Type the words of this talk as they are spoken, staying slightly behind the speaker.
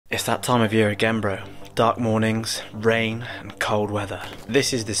It's that time of year again, bro. Dark mornings, rain and cold weather.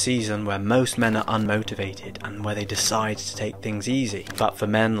 This is the season where most men are unmotivated and where they decide to take things easy. But for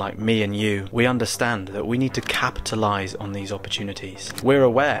men like me and you, we understand that we need to capitalize on these opportunities. We're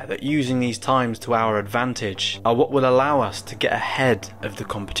aware that using these times to our advantage are what will allow us to get ahead of the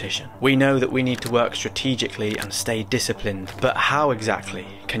competition. We know that we need to work strategically and stay disciplined, but how exactly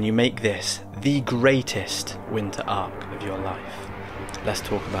can you make this the greatest winter arc of your life? Let's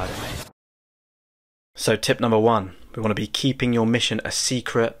talk about it, mate. So tip number one, we want to be keeping your mission a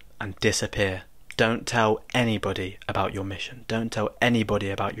secret and disappear. Don't tell anybody about your mission. Don't tell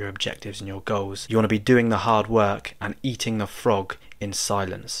anybody about your objectives and your goals. You want to be doing the hard work and eating the frog in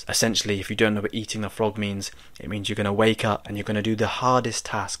silence. Essentially, if you don't know what eating the frog means, it means you're going to wake up and you're going to do the hardest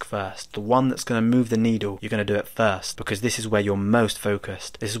task first. The one that's going to move the needle, you're going to do it first, because this is where you're most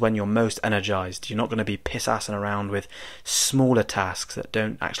focused. This is when you're most energized. You're not going to be piss-assing around with smaller tasks that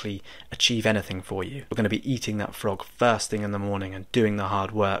don't actually achieve anything for you. We're going to be eating that frog first thing in the morning and doing the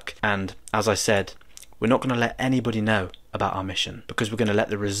hard work. And as I said, we're not going to let anybody know about our mission, because we're going to let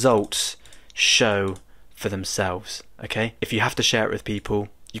the results show for themselves. Okay, if you have to share it with people,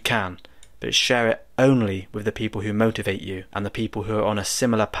 you can, but share it only with the people who motivate you and the people who are on a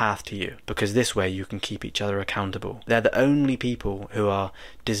similar path to you, because this way you can keep each other accountable. They're the only people who are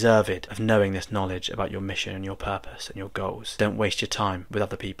deserved of knowing this knowledge about your mission and your purpose and your goals. Don't waste your time with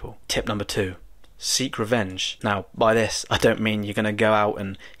other people. Tip number two, seek revenge. Now, by this, I don't mean you're going to go out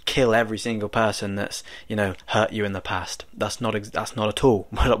and kill every single person that's, hurt you in the past. That's not at all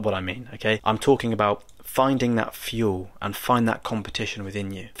what I mean, okay? I'm talking about finding that fuel and find that competition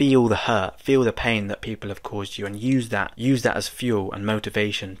within you. Feel the hurt, feel the pain that people have caused you, and use that as fuel and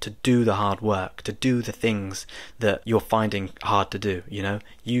motivation to do the hard work, to do the things that you're finding hard to do,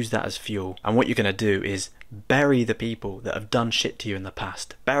 Use that as fuel. And what you're going to do is bury the people that have done shit to you in the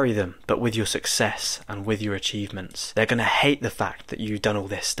past. Bury them, but with your success and with your achievements. They're going to hate the fact that you've done all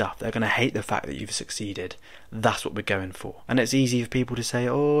this stuff. They're going to hate the fact that you've succeeded. That's what we're going for. And it's easy for people to say,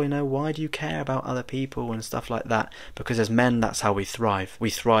 why do you care about other people and stuff like that? Because as men, that's how we thrive.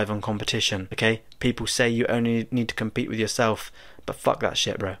 We thrive on competition, okay? People say you only need to compete with yourself, but fuck that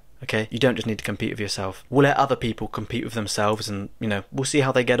shit, bro. Okay, you don't just need to compete with yourself. We'll let other people compete with themselves, and we'll see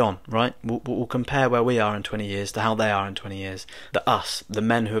how they get on, right? We'll compare where we are in 20 years to how they are in 20 years. The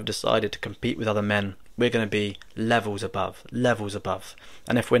men who have decided to compete with other men, we're going to be levels above.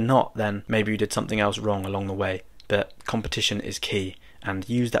 And if we're not, then maybe we did something else wrong along the way. But competition is key, and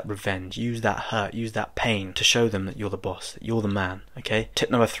use that revenge, use that hurt, use that pain to show them that you're the boss, that you're the man, okay? Tip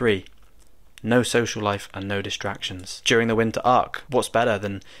number three, no social life and no distractions. During the winter arc, what's better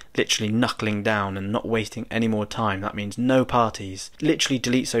than literally knuckling down and not wasting any more time? That means no parties. Literally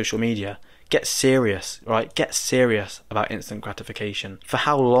delete social media. Get serious, right? Get serious about instant gratification. For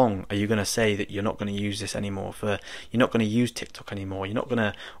how long are you going to say that you're not going to use this anymore? You're not going to use TikTok anymore? You're not going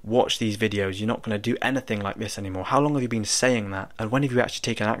to watch these videos? You're not going to do anything like this anymore? How long have you been saying that? And when have you actually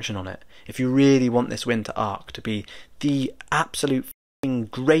taken action on it? If you really want this winter arc to be the absolute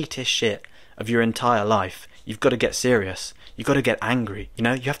greatest shit of your entire life, you've got to get serious. You've got to get angry. You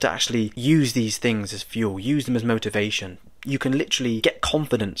have to actually use these things as fuel. Use them as motivation. You can literally get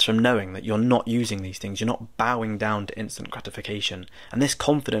confidence from knowing that you're not using these things. You're not bowing down to instant gratification. And this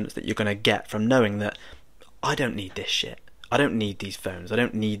confidence that you're going to get from knowing that I don't need this shit. I don't need these phones. I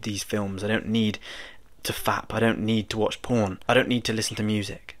don't need these films. I don't need to fap. I don't need to watch porn. I don't need to listen to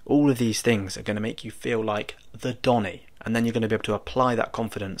music. All of these things are going to make you feel like the Donny. And then you're going to be able to apply that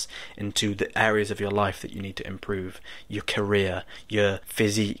confidence into the areas of your life that you need to improve. Your career, your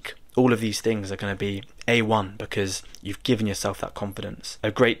physique. All of these things are going to be A1 because you've given yourself that confidence.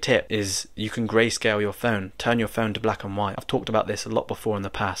 A great tip is you can grayscale your phone. Turn your phone to black and white. I've talked about this a lot before in the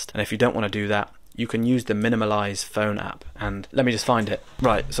past. And if you don't want to do that, you can use the Minimalize phone app. And let me just find it.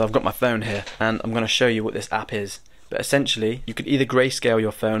 Right, so I've got my phone here and I'm going to show you what this app is. But essentially, you could either grayscale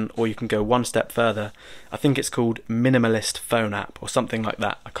your phone or you can go one step further. I think it's called Minimalist Phone App or something like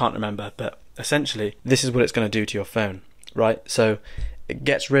that. I can't remember, but essentially, this is what it's going to do to your phone, right? So it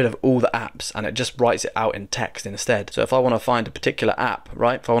gets rid of all the apps and it just writes it out in text instead. So if I want to find a particular app,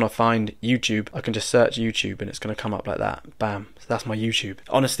 right? If I want to find YouTube, I can just search YouTube and it's going to come up like that. Bam. So that's my YouTube.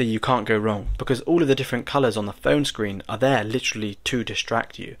 Honestly, you can't go wrong because all of the different colors on the phone screen are there literally to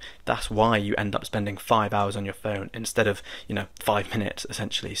distract you. That's why you end up spending 5 hours on your phone instead of, 5 minutes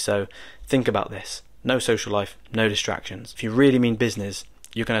essentially. So think about this. No social life, no distractions. If you really mean business,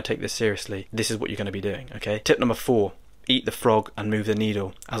 you're going to take this seriously. This is what you're going to be doing, okay? Tip number four. eat the frog and move the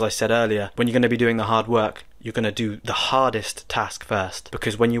needle. As I said earlier, when you're going to be doing the hard work, you're going to do the hardest task first,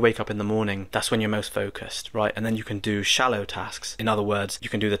 because when you wake up in the morning, that's when you're most focused, right? And then you can do shallow tasks. In other words, you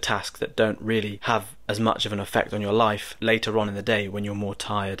can do the tasks that don't really have as much of an effect on your life later on in the day when you're more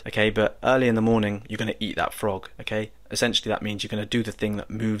tired, okay? But early in the morning, you're going to eat that frog, okay? Essentially, that means you're going to do the thing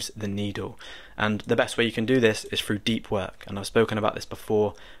that moves the needle. And the best way you can do this is through deep work. And I've spoken about this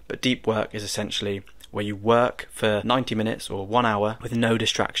before, but deep work is essentially where you work for 90 minutes or 1 hour with no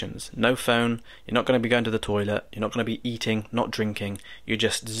distractions, no phone. You're not going to be going to the toilet, you're not going to be eating, not drinking. You're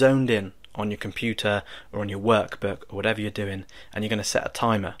just zoned in on your computer or on your workbook or whatever you're doing, and you're going to set a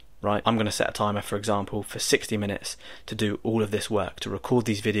timer, right? I'm going to set a timer, for example, for 60 minutes to do all of this work, to record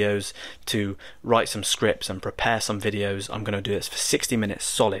these videos, to write some scripts and prepare some videos. I'm going to do this for 60 minutes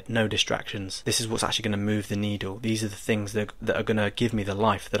solid, no distractions. This is what's actually going to move the needle. These are the things that are going to give me the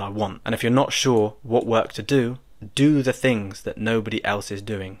life that I want. And if you're not sure what work to do the things that nobody else is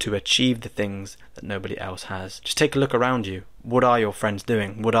doing to achieve the things that nobody else has. Just take a look around you. What are your friends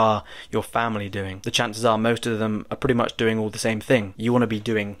doing? What are your family doing? The chances are most of them are pretty much doing all the same thing. You want to be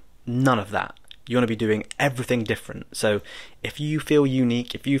doing none of that. You want to be doing everything different. So if you feel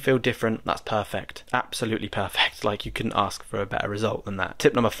unique, if you feel different, that's perfect. Absolutely perfect. Like, you couldn't ask for a better result than that.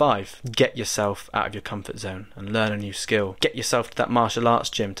 Tip number 5, get yourself out of your comfort zone and learn a new skill. Get yourself to that martial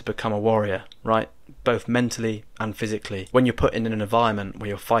arts gym to become a warrior, right? Both mentally and physically. When you're put in an environment where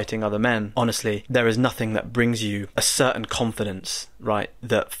you're fighting other men, honestly, there is nothing that brings you a certain confidence, right,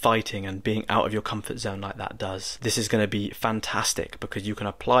 that fighting and being out of your comfort zone like that does. This is going to be fantastic because you can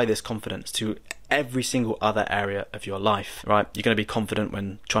apply this confidence to every single other area of your life, right? You're going to be confident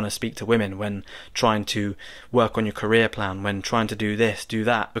when trying to speak to women, when trying to work on your career plan, when trying to do this, do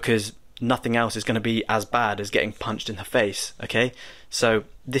that, because nothing else is going to be as bad as getting punched in the face, okay? So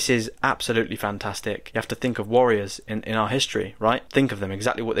this is absolutely fantastic. You have to think of warriors in our history, right? Think of them,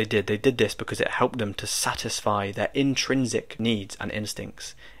 exactly what they did. They did this because it helped them to satisfy their intrinsic needs and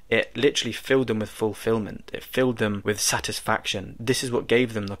instincts. It literally filled them with fulfillment. It filled them with satisfaction. This is what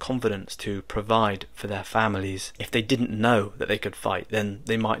gave them the confidence to provide for their families. If they didn't know that they could fight, then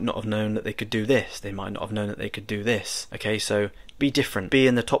they might not have known that they could do this. They might not have known that they could do this. Okay, so be different. Be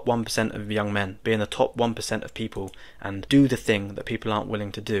in the top 1% of young men. Be in the top 1% of people and do the thing that people aren't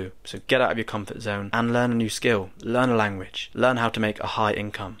willing to do. So get out of your comfort zone and learn a new skill. Learn a language. Learn how to make a high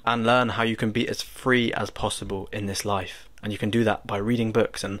income. And learn how you can be as free as possible in this life. And you can do that by reading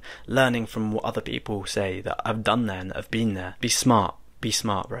books and learning from what other people say that have done there and that have been there. Be smart. Be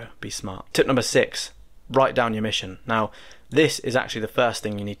smart, bro. Be smart. Tip number 6, write down your mission. Now, this is actually the first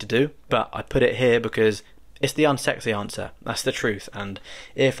thing you need to do, but I put it here because it's the unsexy answer. That's the truth. And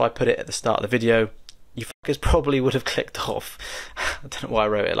if I put it at the start of the video, you fuckers probably would have clicked off. I don't know why I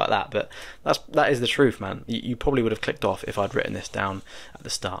wrote it like that, but that is the truth, man. You probably would have clicked off if I'd written this down at the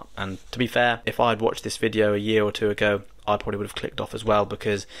start. And to be fair, if I'd watched this video a year or two ago, I probably would have clicked off as well,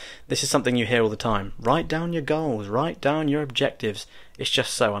 because this is something you hear all the time. Write down your goals, write down your objectives. It's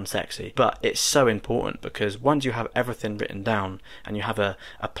just so unsexy, but it's so important, because once you have everything written down and you have a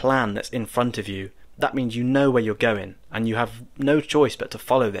plan that's in front of you, that means you know where you're going and you have no choice but to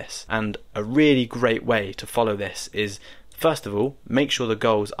follow this. And a really great way to follow this is, first of all, make sure the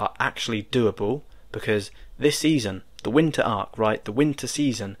goals are actually doable, because this season, the winter arc, right, the winter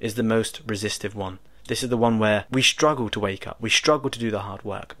season is the most resistive one. This is the one where we struggle to wake up, we struggle to do the hard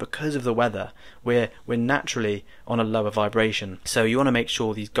work because of the weather. We're naturally on a lower vibration, so you want to make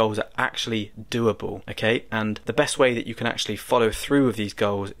sure these goals are actually doable, okay? And the best way that you can actually follow through with these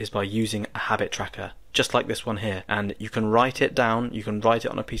goals is by using a habit tracker, just like this one here. And you can write it down, you can write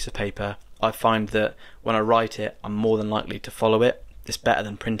it on a piece of paper. I find that when I write it, I'm more than likely to follow it. It's better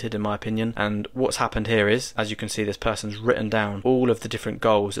than printed, in my opinion. And what's happened here is, as you can see, this person's written down all of the different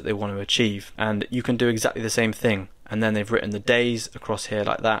goals that they want to achieve, and you can do exactly the same thing. And then they've written the days across here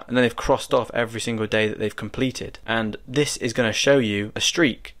like that, and then they've crossed off every single day that they've completed. And this is going to show you a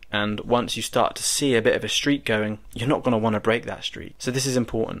streak. And once you start to see a bit of a streak going, you're not going to want to break that streak. So this is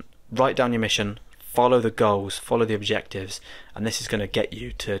important. Write down your mission, follow the goals, follow the objectives, and this is going to get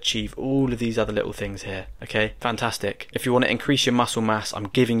you to achieve all of these other little things here, okay? Fantastic. If you want to increase your muscle mass, I'm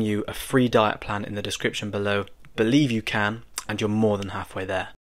giving you a free diet plan in the description below. Believe you can, and you're more than halfway there.